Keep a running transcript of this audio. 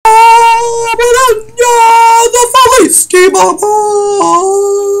What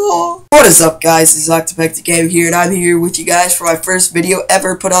is up, guys? This is OctoPecTheGame here, and I'm here with you guys for my first video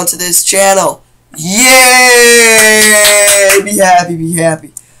ever put onto this channel. Yay! Be happy, be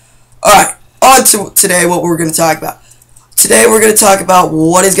happy. Alright, on to today what we're going to talk about. Today we're going to talk about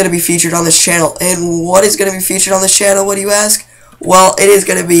what is going to be featured on this channel. And what is going to be featured on this channel, what do you ask? Well, it is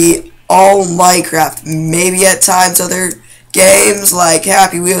going to be all Minecraft. Maybe at times other games like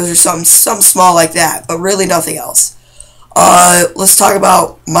Happy Wheels or something small like that, but really nothing else. Let's talk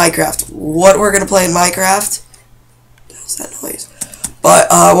about Minecraft. What we're gonna play in Minecraft? What's that noise? But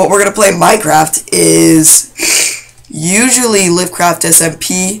what we're gonna play in Minecraft is usually Livecraft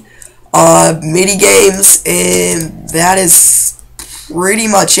SMP, mini games, and that is pretty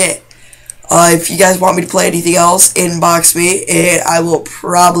much it. If you guys want me to play anything else, inbox me, and I will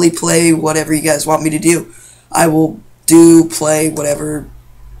probably play whatever you guys want me to do. I will play whatever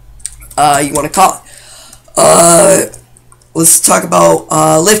you want to call it. Let's talk about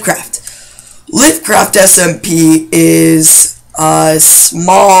Livecraft. Livecraft SMP is a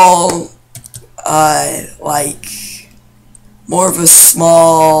small, like more of a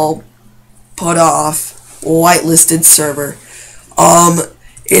small, put off, whitelisted server.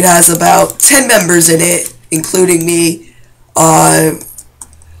 It has about 10 members in it, including me,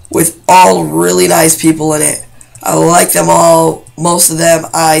 with all really nice people in it. I like them all. Most of them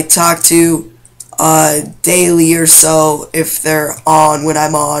I talk to daily or so if they're on when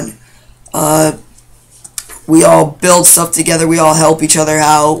I'm on. We all build stuff together. We all help each other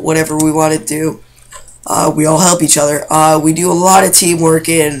out. Whatever we want to do, we all help each other. We do a lot of teamwork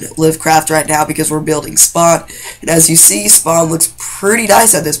in Livecraft right now because we're building Spawn. And as you see, Spawn looks pretty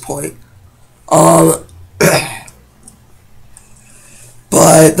nice at this point. But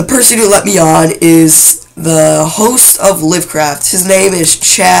the person who let me on is the host of Livecraft. His name is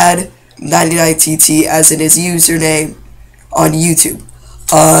Chad99TT, as in his username on YouTube.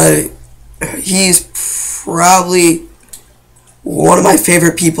 He's probably one of my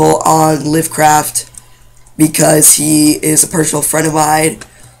favorite people on Livecraft because he is a personal friend of mine,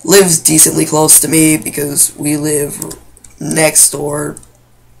 lives decently close to me because we live next door,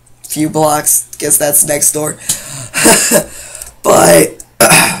 few blocks, guess that's next door. But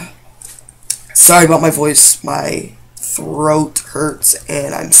sorry about my voice, my throat hurts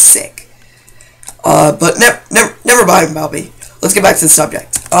and I'm sick. But never mind about me. Let's get back to the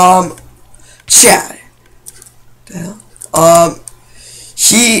subject. Chad.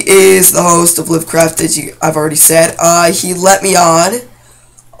 He is the host of Livecraft, as I've already said. He let me on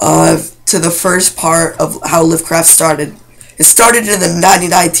to the first part of how Livecraft started. It started in the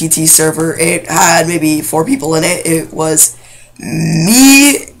 99TT server. It had maybe 4 people in it. It was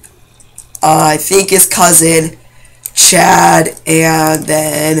me, I think his cousin, Chad, and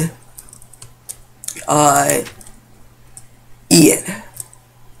then Ian.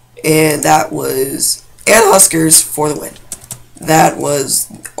 And that was, and Huskers for the win. That was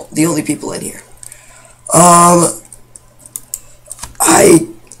the only people in here. I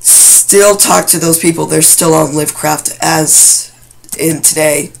still talk to those people. They're still on Livecraft as in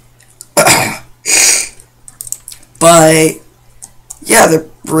today. But yeah, they're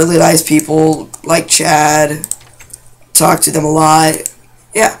really nice people, like Chad. Talk to them a lot.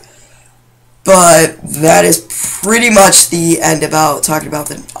 Yeah. But that is pretty much the end about talking about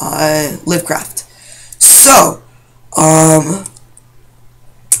the Livecraft. So,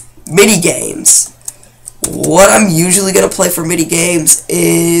 mini games. What I'm usually gonna play for mini games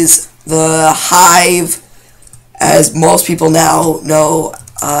is the Hive. As most people now know,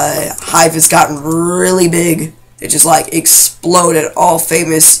 Hive has gotten really big. It just like exploded. All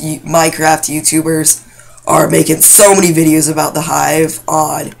famous Minecraft YouTubers are making so many videos about the Hive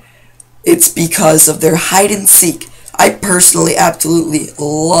on. It's because of their hide and seek. I personally absolutely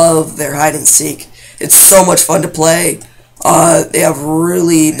love their hide and seek. It's so much fun to play. They have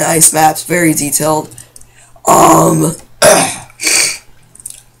really nice maps, very detailed. But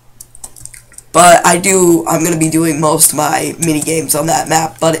I'm gonna be doing most of my mini games on that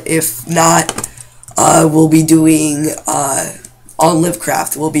map. But if not, we'll be doing on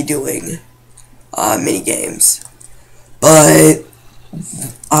Livecraft. We'll be doing mini games. But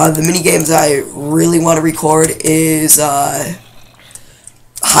the mini games I really want to record is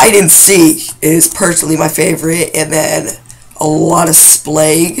hide and seek is personally my favorite, and then a lot of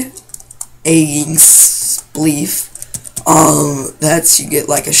Splag, egging spleef. That's you get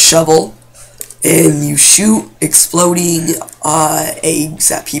like a shovel and you shoot exploding eggs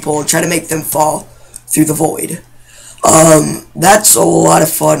at people and try to make them fall through the void. That's a lot of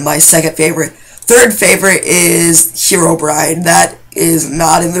fun. My second favorite. Third favorite is Herobrine. That is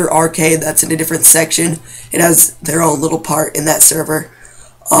not in their arcade. That's in a different section. It has their own little part in that server.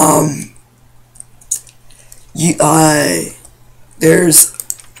 There's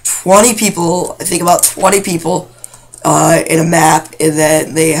 20 people, I think about 20 people in a map, and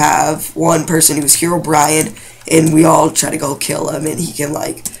then they have one person who's Herobrine, and we all try to go kill him, and he can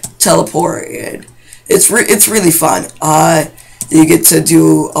like teleport, and it's really fun. You get to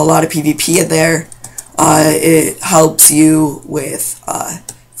do a lot of PvP in there. It helps you with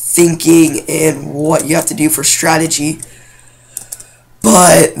thinking and what you have to do for strategy.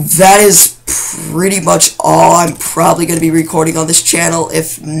 But that is pretty much all I'm probably going to be recording on this channel.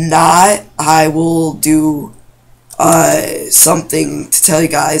 If not, I will do something to tell you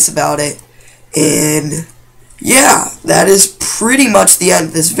guys about it. And yeah, that is pretty much the end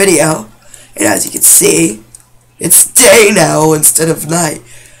of this video. And as you can see, it's day now instead of night.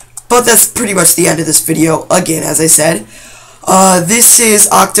 But that's pretty much the end of this video. Again, as I said, this is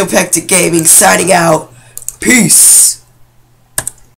Octopectic Gaming signing out. Peace.